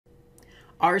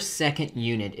Our second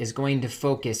unit is going to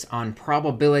focus on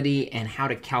probability and how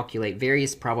to calculate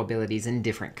various probabilities in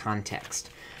different contexts.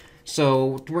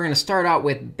 So we're going to start out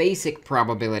with basic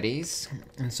probabilities.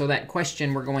 And so that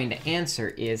question we're going to answer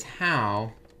is,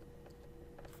 how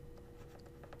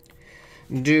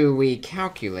do we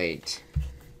calculate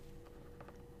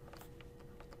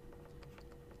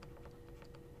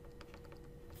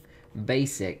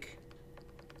basic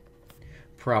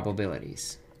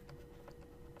probabilities?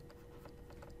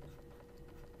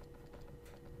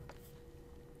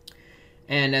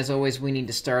 And as always, we need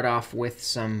to start off with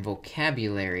some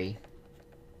vocabulary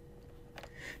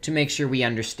to make sure we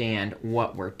understand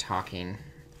what we're talking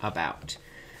about.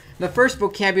 The first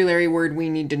vocabulary word we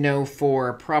need to know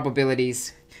for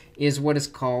probabilities is what is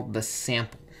called the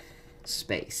sample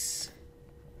space.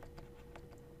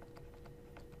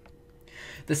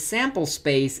 The sample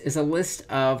space is a list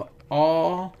of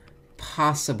all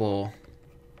possible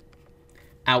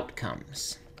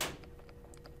outcomes.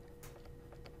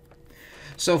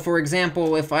 So for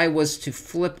example, if I was to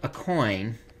flip a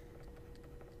coin,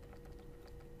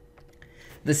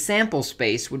 the sample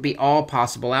space would be all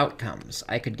possible outcomes.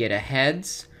 I could get a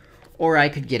heads, or I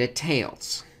could get a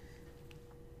tails.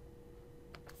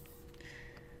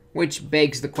 Which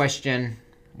begs the question,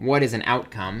 what is an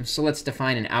outcome? So let's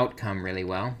define an outcome really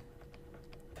well.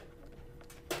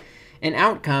 An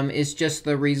outcome is just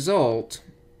the result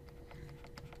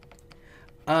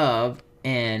of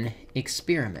an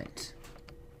experiment.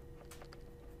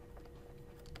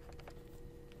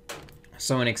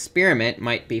 So an experiment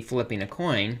might be flipping a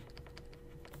coin.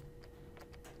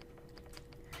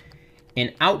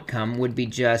 An outcome would be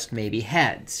just maybe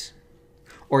heads,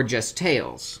 or just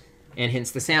tails. And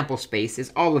hence the sample space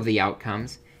is all of the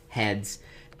outcomes, heads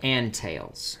and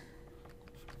tails.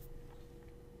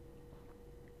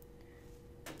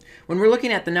 When we're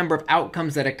looking at the number of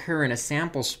outcomes that occur in a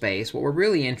sample space, what we're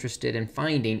really interested in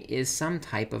finding is some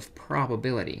type of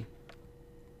probability,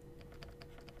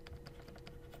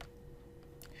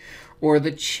 or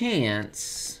the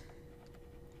chance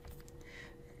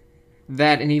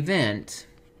that an event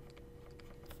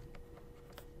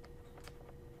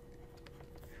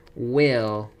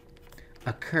will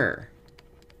occur.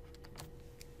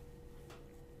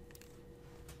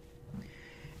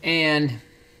 And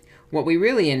what we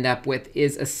really end up with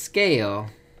is a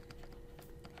scale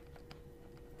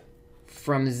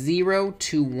from 0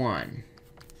 to 1,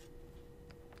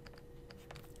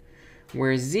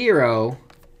 where 0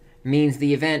 means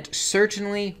the event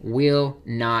certainly will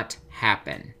not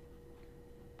happen.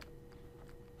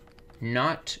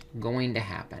 Not going to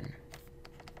happen.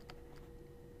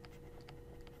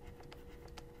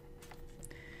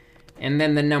 And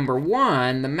then the number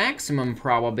 1, the maximum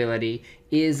probability,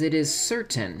 is it is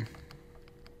certain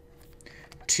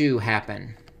to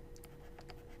happen.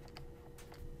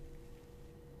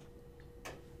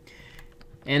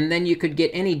 And then you could get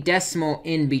any decimal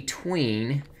in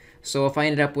between. So if I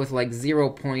ended up with like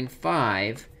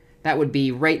 0.5, that would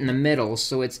be right in the middle.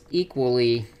 So it's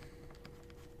equally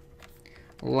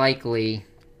likely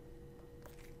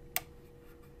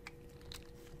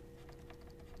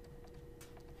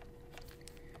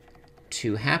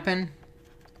to happen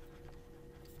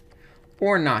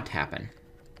or not happen.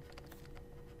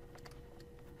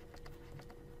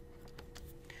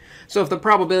 So if the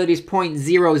probability is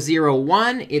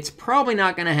 0.001, it's probably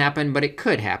not going to happen, but it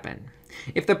could happen.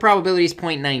 If the probability is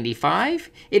 0.95,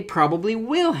 it probably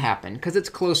will happen, because it's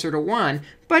closer to 1,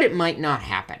 but it might not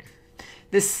happen.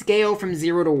 The scale from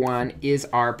 0 to 1 is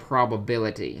our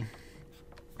probability.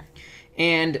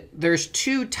 And there's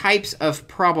two types of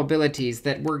probabilities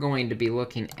that we're going to be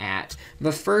looking at.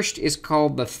 The first is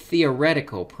called the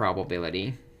theoretical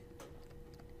probability,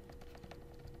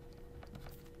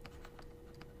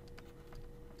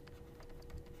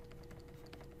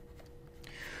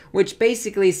 which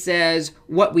basically says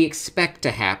what we expect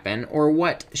to happen or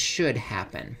what should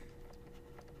happen.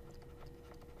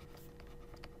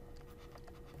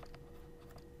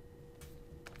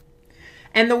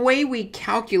 And the way we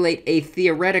calculate a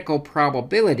theoretical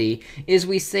probability is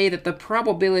we say that the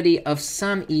probability of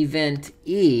some event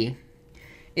E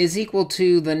is equal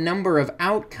to the number of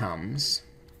outcomes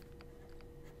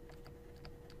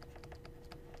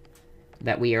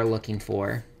that we are looking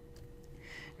for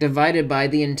divided by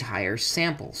the entire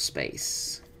sample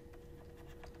space,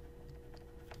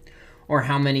 or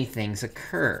how many things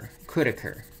could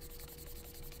occur.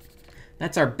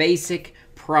 That's our basic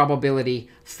probability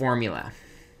formula.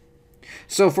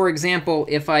 So for example,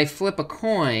 if I flip a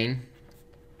coin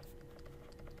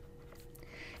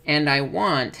and I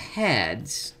want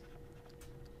heads,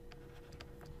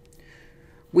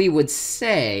 we would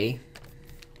say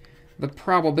the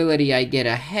probability I get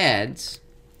a heads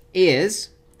is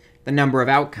the number of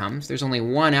outcomes. There's only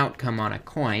one outcome on a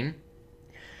coin.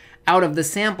 Out of the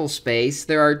sample space,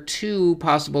 there are 2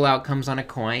 possible outcomes on a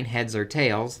coin, heads or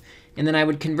tails. And then I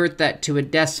would convert that to a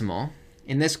decimal.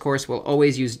 In this course, we'll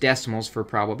always use decimals for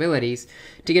probabilities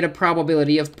to get a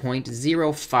probability of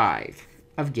 0.05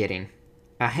 of getting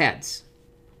a heads.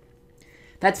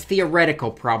 That's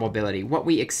theoretical probability, what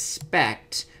we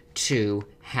expect to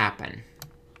happen.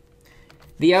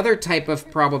 The other type of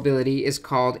probability is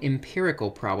called empirical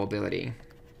probability.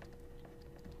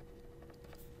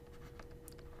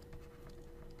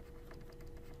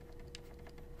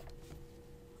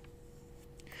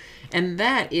 And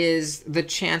that is the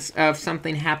chance of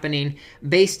something happening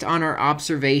based on our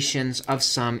observations of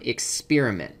some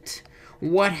experiment.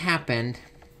 What happened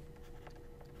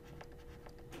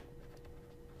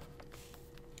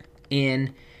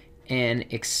in an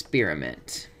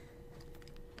experiment?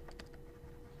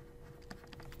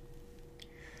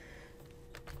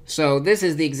 So this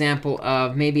is the example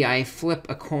of maybe I flip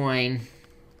a coin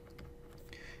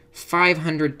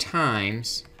 500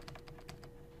 times,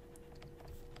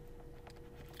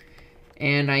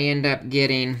 and I end up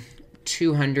getting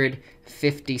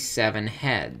 257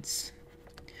 heads.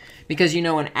 Because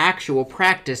in actual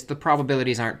practice, the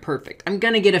probabilities aren't perfect. I'm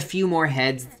going to get a few more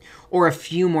heads or a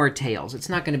few more tails. It's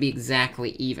not going to be exactly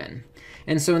even.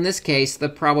 And so in this case, the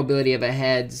probability of a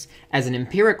heads as an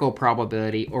empirical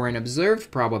probability or an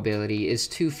observed probability is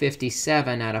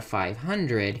 257 out of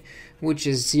 500, which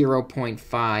is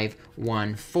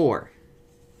 0.514.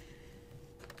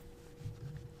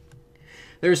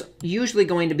 There's usually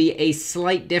going to be a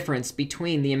slight difference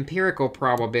between the empirical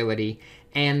probability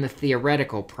and the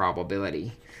theoretical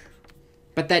probability.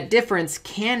 But that difference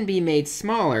can be made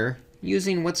smaller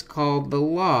using what's called the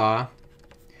law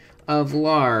of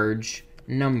large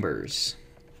numbers,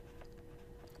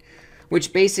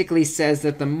 which basically says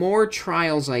that the more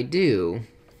trials I do,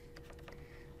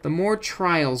 the more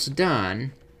trials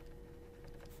done,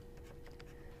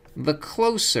 the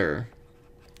closer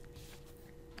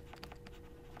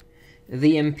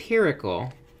the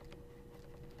empirical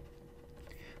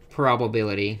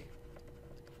probability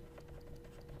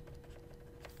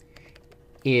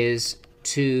is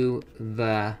to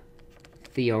the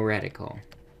theoretical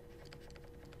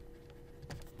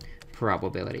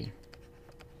probability.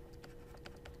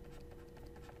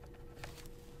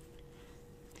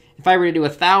 If I were to do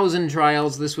 1,000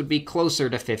 trials, this would be closer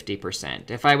to 50%.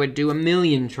 If I would do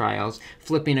 1,000,000 trials,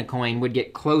 flipping a coin would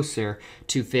get closer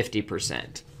to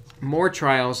 50%. More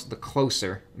trials, the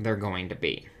closer they're going to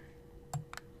be.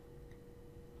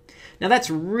 Now that's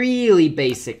really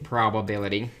basic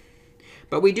probability,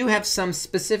 but we do have some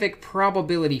specific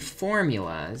probability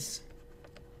formulas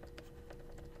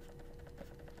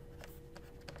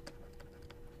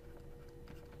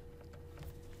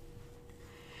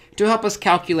to help us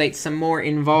calculate some more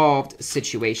involved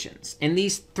situations. And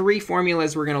these 3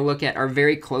 formulas we're going to look at are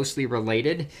very closely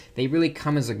related. They really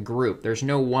come as a group. There's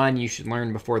no one you should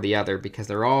learn before the other because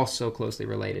they're all so closely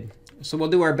related. So we'll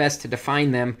do our best to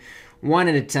define them one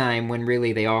at a time when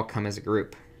really they all come as a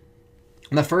group.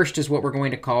 The first is what we're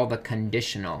going to call the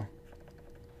conditional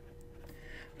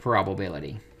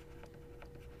probability.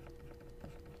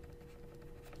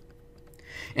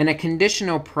 In a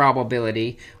conditional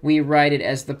probability, we write it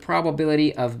as the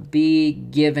probability of B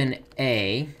given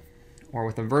A, or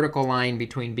with a vertical line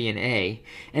between B and A.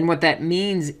 And what that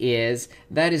means is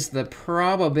that is the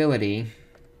probability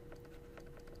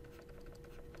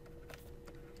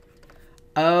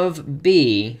of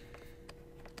B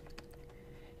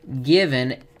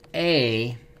given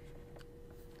A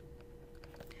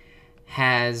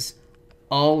has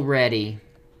already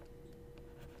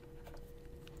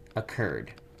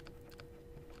occurred.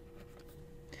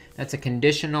 That's a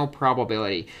conditional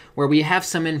probability where we have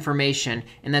some information,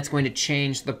 and that's going to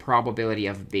change the probability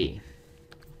of B.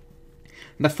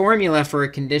 The formula for a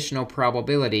conditional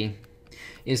probability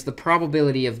is the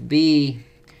probability of B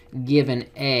given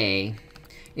A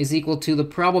is equal to the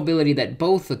probability that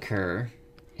both occur,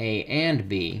 A and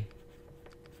B,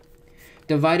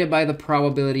 divided by the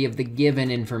probability of the given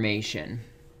information.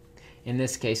 In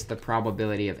this case, the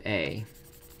probability of A.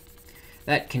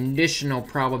 That conditional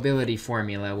probability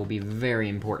formula will be very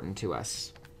important to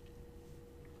us.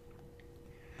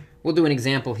 We'll do an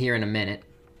example here in a minute.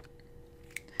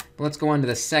 But let's go on to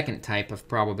the second type of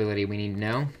probability we need to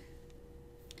know.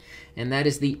 And that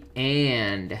is the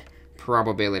AND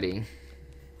probability.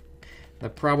 The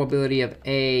probability of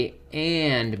A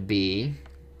and B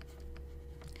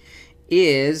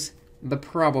is the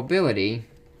probability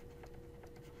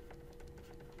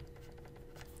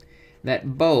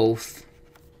that both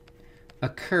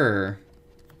occur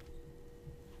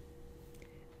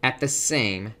at the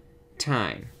same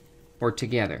time or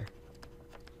together.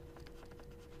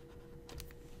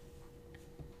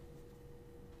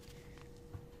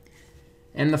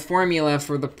 And the formula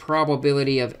for the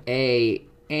probability of A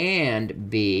and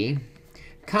B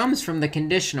comes from the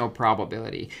conditional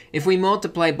probability. If we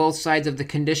multiply both sides of the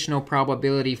conditional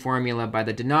probability formula by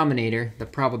the denominator, the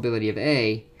probability of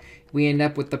A, we end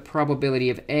up with the probability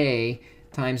of A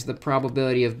times the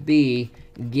probability of B,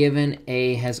 given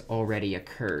A has already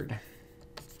occurred.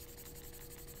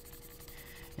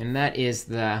 And that is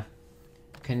the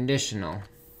conditional,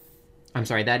 I'm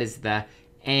sorry, that is the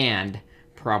AND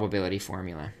probability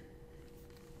formula.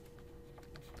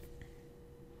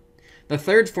 The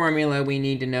third formula we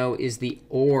need to know is the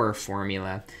OR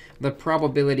formula, the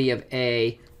probability of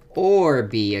A or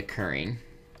B occurring.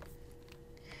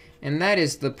 And that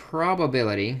is the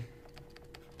probability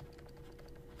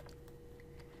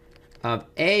of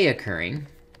A occurring,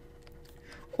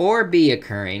 or B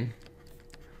occurring,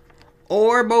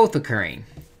 or both occurring.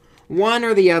 One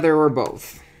or the other or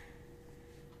both.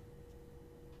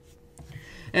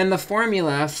 And the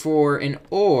formula for an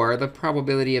OR, the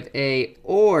probability of A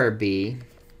or B,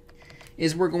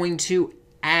 is we're going to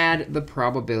add the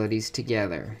probabilities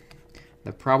together.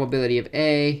 The probability of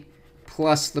A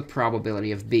plus the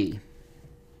probability of B.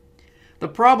 The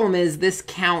problem is this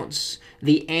counts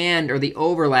the AND or the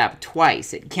overlap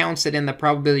twice. It counts it in the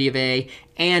probability of A,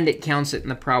 and it counts it in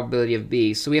the probability of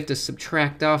B. So we have to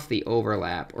subtract off the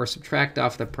overlap, or subtract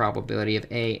off the probability of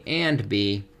A and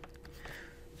B.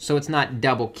 So it's not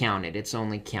double counted. It's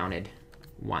only counted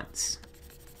once.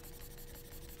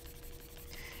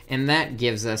 And that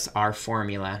gives us our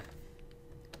formula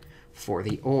for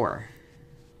the OR.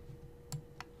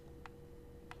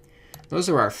 Those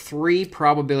are our three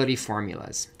probability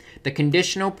formulas. The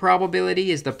conditional probability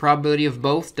is the probability of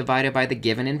both divided by the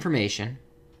given information.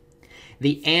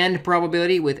 The AND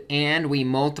probability, with AND, we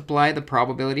multiply the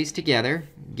probabilities together,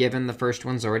 given the first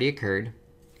one's already occurred.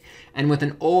 And with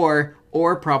an OR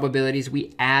probabilities,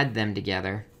 we add them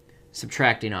together,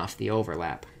 subtracting off the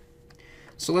overlap.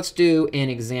 So let's do an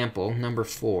example, number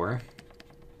 4.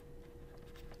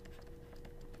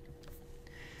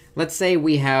 Let's say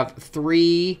we have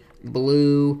 3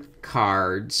 blue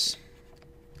cards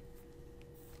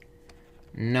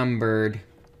numbered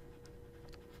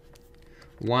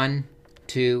 1,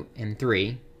 2, and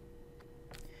 3.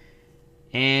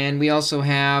 And we also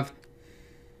have,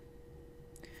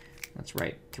 let's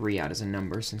write 3 out as a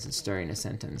number since it's starting a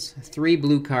sentence. 3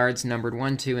 blue cards numbered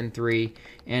 1, 2, and 3.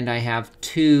 And I have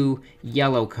 2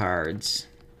 yellow cards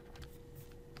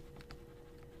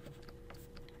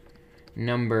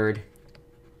numbered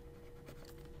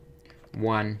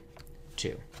 1,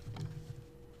 2.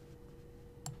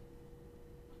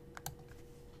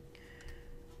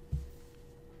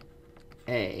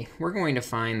 A, we're going to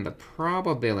find the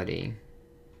probability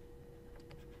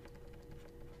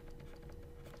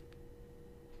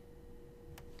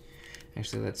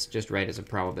actually, let's just write as a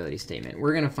probability statement.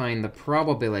 We're going to find the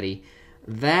probability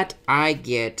that I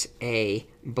get a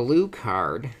blue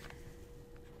card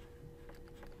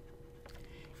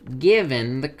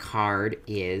given the card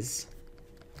is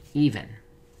even.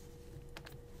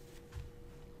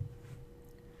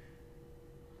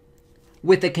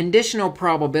 With a conditional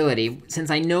probability,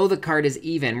 since I know the card is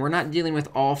even, we're not dealing with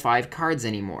all 5 cards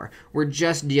anymore. We're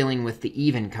just dealing with the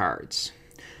even cards.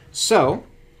 So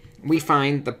we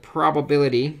find the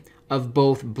probability of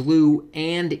both blue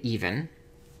and even.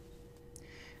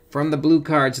 From the blue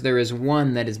cards, there is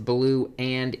one that is blue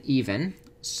and even.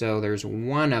 So there's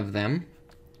one of them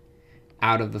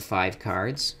out of the 5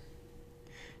 cards,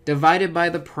 divided by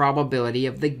the probability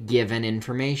of the given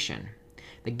information.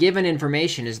 The given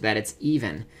information is that it's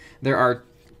even. There are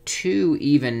 2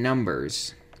 even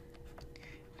numbers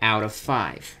out of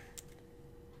 5.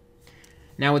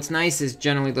 Now, what's nice is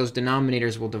generally those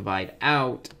denominators will divide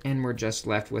out, and we're just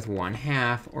left with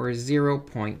 1/2, or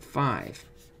 0.5.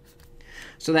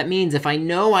 So that means if I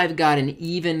know I've got an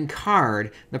even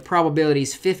card, the probability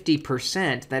is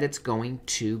 50% that it's going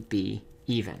to be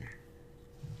even.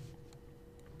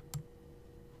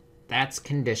 That's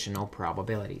conditional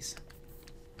probabilities.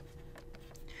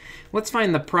 Let's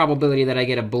find the probability that I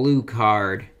get a blue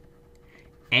card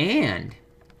and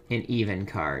an even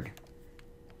card.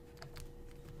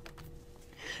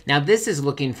 Now, this is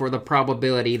looking for the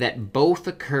probability that both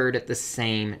occurred at the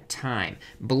same time,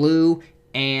 blue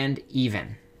and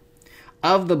even.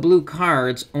 Of the blue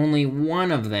cards, only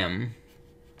one of them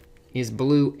is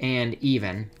blue and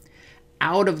even.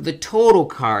 Out of the total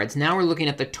cards, now we're looking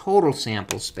at the total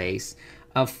sample space,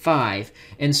 of 5.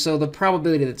 And so the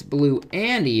probability that it's blue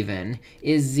and even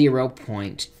is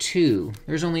 0.2.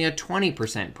 There's only a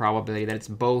 20% probability that it's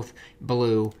both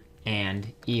blue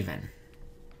and even.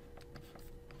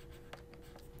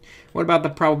 What about the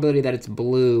probability that it's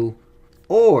blue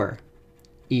or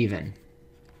even?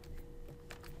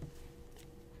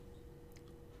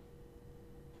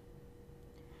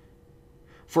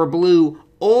 For blue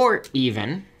or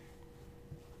even,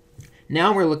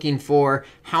 now we're looking for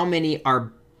how many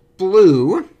are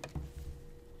blue.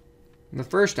 The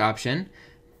first option,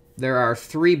 there are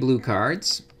 3 blue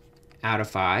cards out of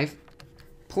 5,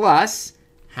 plus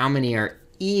how many are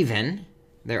even.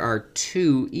 There are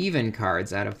 2 even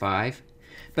cards out of 5.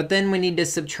 But then we need to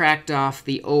subtract off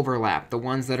the overlap, the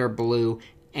ones that are blue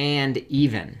and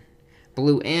even.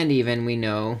 Blue and even, we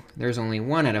know there's only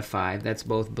 1 out of 5 that's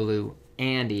both blue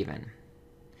and even.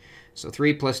 So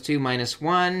 3 plus 2 minus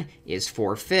 1 is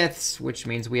 4/5, which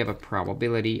means we have a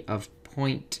probability of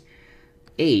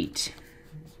 0.8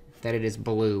 that it is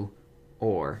blue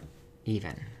or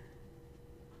even.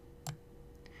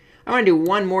 I want to do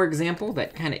one more example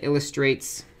that kind of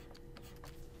illustrates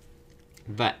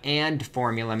the AND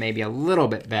formula maybe a little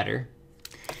bit better.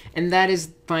 And that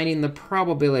is finding the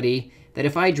probability that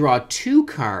if I draw 2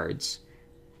 cards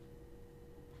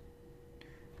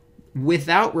with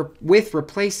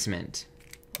replacement,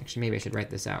 actually, maybe I should write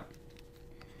this out.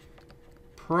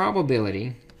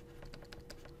 Probability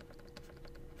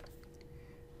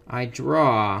I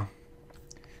draw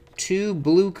 2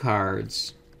 blue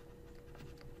cards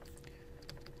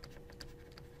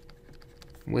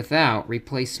without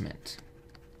replacement.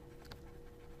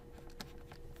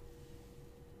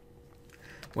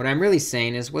 What I'm really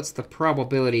saying is, what's the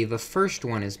probability the first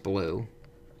one is blue?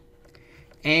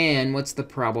 And what's the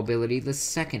probability the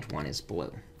second one is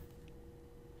blue?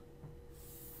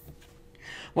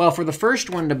 Well, for the first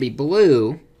one to be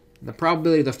blue, the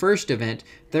probability of the first event,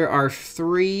 there are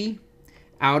 3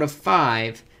 out of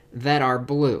 5 that are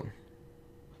blue.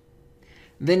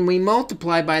 Then we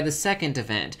multiply by the second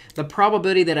event, the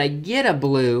probability that I get a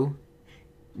blue,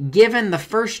 given the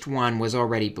first one was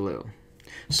already blue.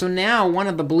 So now one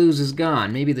of the blues is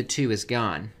gone. Maybe the 2 is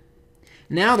gone.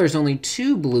 Now there's only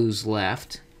 2 blues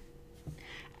left.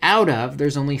 Out of,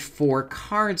 there's only 4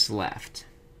 cards left.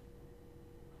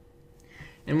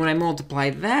 And when I multiply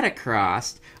that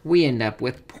across, we end up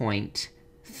with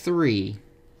 0.3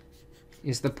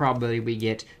 is the probability we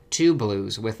get 2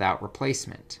 blues without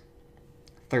replacement,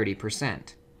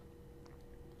 30%.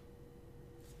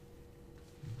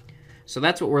 So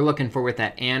that's what we're looking for with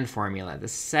that AND formula. The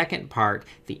second part,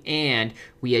 the AND,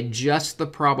 we adjust the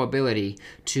probability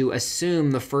to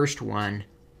assume the first one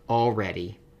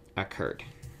already occurred.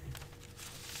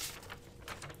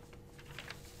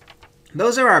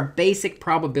 Those are our basic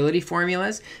probability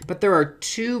formulas, but there are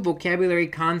 2 vocabulary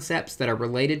concepts that are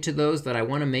related to those that I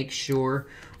want to make sure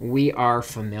we are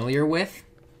familiar with.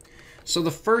 So the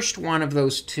first one of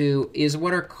those 2 is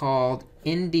what are called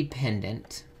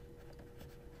independent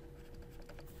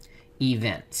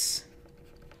events.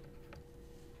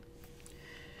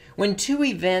 When 2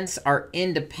 events are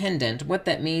independent, what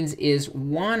that means is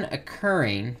one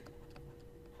occurring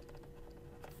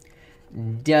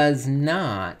does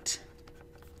not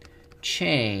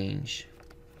change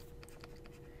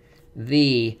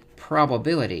the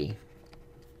probability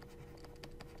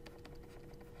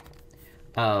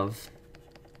of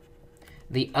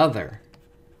the other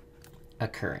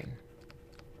occurring.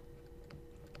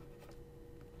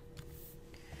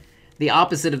 The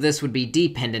opposite of this would be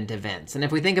dependent events. And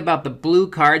if we think about the blue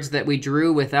cards that we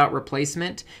drew without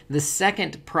replacement, the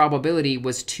second probability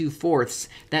was 2/4.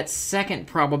 That second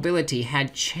probability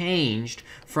had changed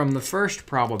from the first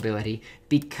probability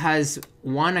because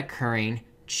one occurring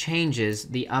changes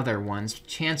the other one's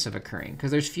chance of occurring,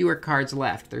 because there's fewer cards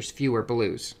left. There's fewer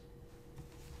blues.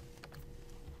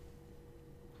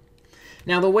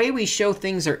 Now, the way we show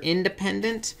things are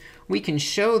independent, we can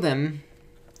show this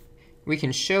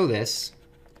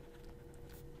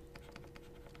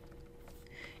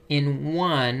in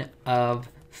one of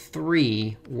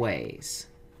 3 ways.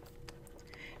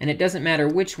 And it doesn't matter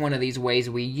which one of these ways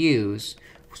we use,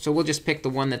 so we'll just pick the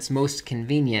one that's most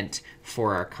convenient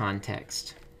for our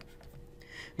context.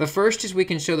 The first is we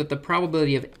can show that the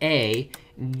probability of A,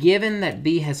 given that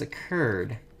B has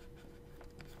occurred,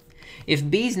 if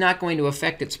B is not going to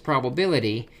affect its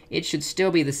probability, it should still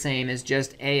be the same as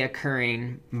just A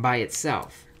occurring by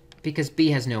itself, because B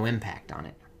has no impact on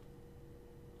it.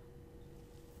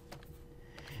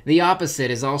 The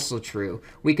opposite is also true.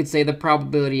 We could say the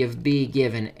probability of B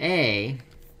given A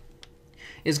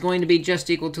is going to be just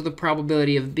equal to the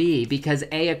probability of B, because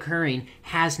A occurring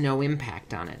has no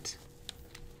impact on it.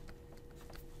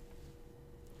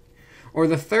 Or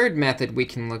the third method we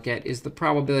can look at is the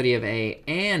probability of A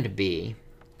and B.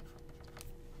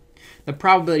 The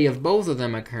probability of both of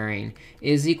them occurring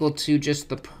is equal to just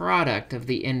the product of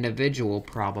the individual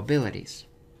probabilities,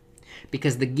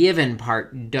 because the given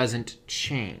part doesn't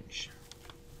change.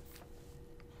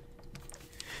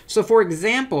 So for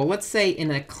example, let's say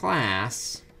in a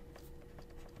class,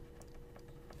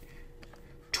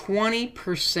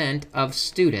 20% of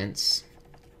students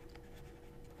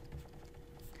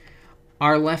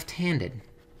are left-handed.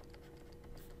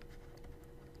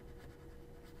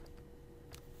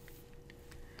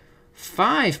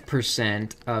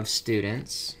 5% of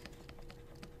students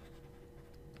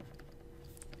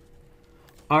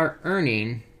are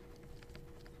earning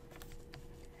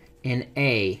an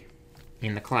A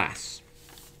in the class.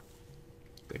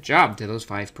 Good job to those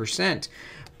 5%.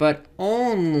 But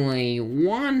only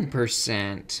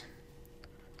 1%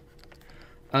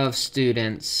 of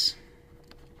students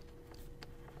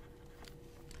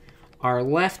are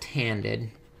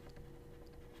left-handed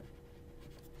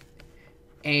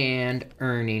and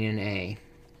earning an A.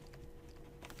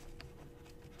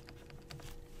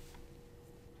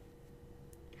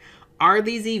 Are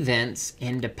these events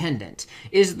independent?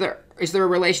 Is there a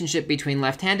relationship between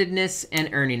left-handedness and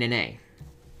earning an A?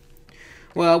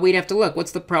 Well, we'd have to look.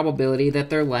 What's the probability that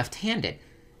they're left-handed?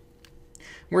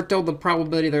 We're told the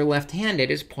probability they're left-handed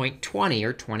is 0.20,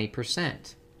 or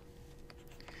 20%.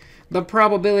 The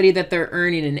probability that they're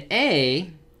earning an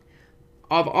A,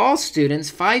 of all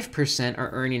students, 5%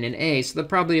 are earning an A. So the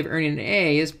probability of earning an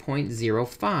A is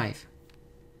 0.05.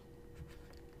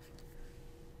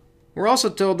 We're also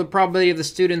told the probability of the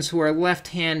students who are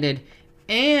left-handed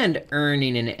and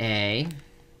earning an A,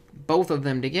 both of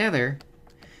them together,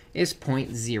 is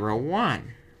 0.01.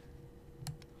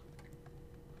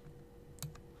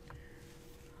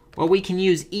 Well, we can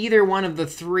use either one of the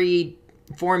three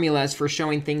formulas for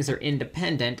showing things are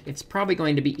independent. It's probably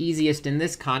going to be easiest in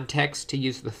this context to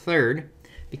use the third,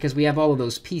 because we have all of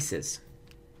those pieces.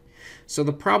 So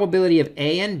the probability of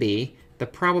A and B, the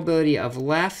probability of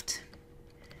left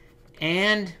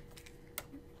and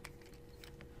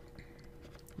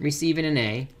receiving an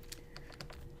A,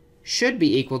 should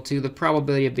be equal to the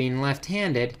probability of being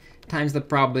left-handed times the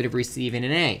probability of receiving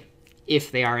an A, if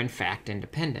they are in fact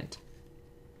independent.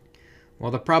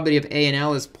 Well, the probability of A and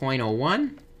L is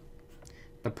 0.01.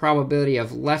 The probability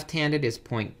of left-handed is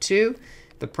 0.2.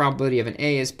 The probability of an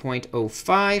A is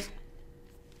 0.05.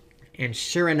 And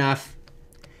sure enough,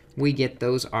 we get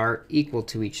those are equal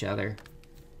to each other.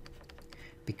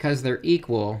 Because they're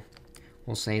equal,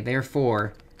 we'll say,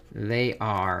 therefore, they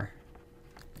are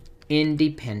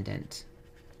independent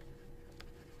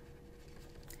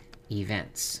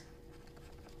events.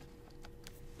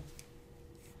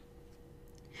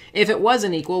 If it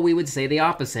wasn't equal, we would say the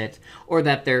opposite, or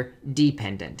that they're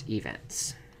dependent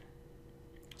events.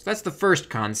 So that's the first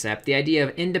concept, the idea of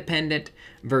independent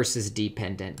versus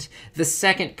dependent. The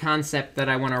second concept that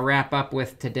I want to wrap up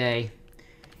with today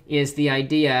is the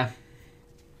idea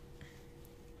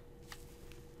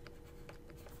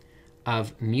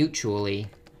of mutually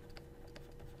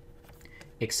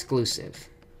exclusive.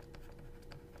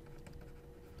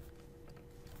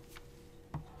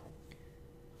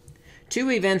 Two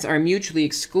events are mutually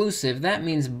exclusive. That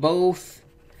means both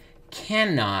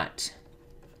cannot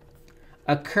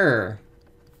occur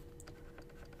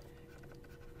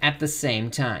at the same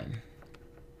time.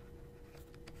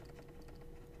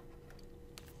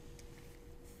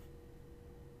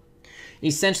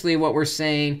 Essentially, what we're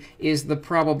saying is the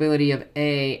probability of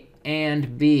A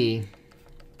and B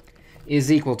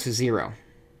is equal to 0.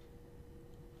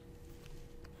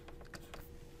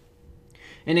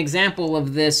 An example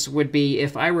of this would be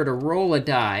if I were to roll a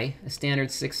die, a standard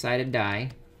 6-sided die,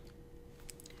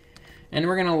 and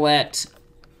we're going to let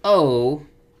O,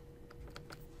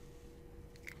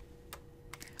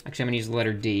 actually, I'm going to use the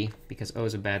letter D because O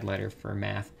is a bad letter for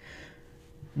math.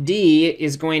 D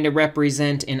is going to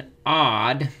represent an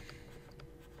odd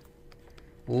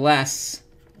less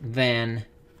than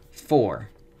 4.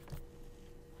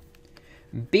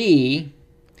 B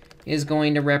is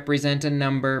going to represent a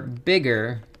number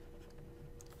bigger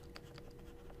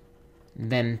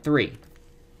than 3.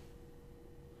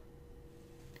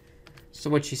 So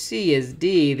what you see is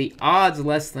D, the odds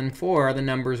less than 4 are the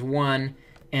numbers 1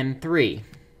 and 3.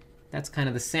 That's kind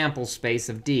of the sample space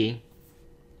of D.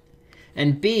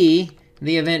 And B,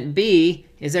 the event B,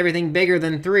 is everything bigger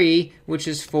than 3, which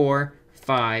is 4,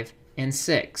 5, and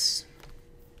 6.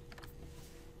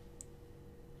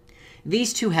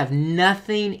 These two have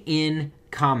nothing in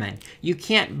common. You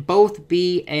can't both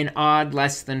be an odd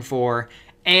less than 4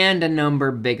 and a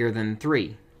number bigger than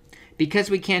 3. Because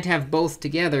we can't have both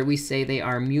together, we say they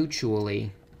are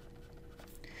mutually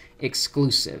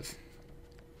exclusive.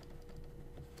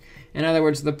 In other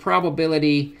words, the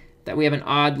probability that we have an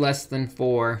odd less than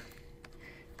 4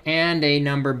 and a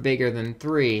number bigger than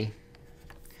 3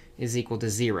 is equal to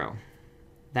 0.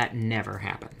 That never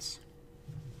happens.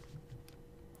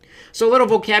 So a little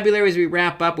vocabulary as we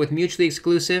wrap up with mutually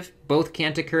exclusive. Both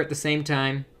can't occur at the same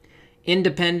time.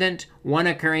 Independent, one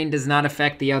occurring does not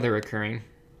affect the other occurring.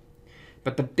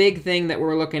 But the big thing that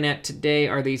we're looking at today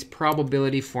are these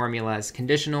probability formulas,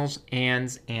 conditionals,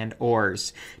 ands, and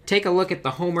ors. Take a look at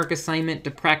the homework assignment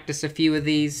to practice a few of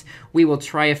these. We will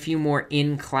try a few more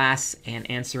in class and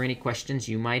answer any questions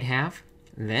you might have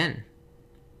then.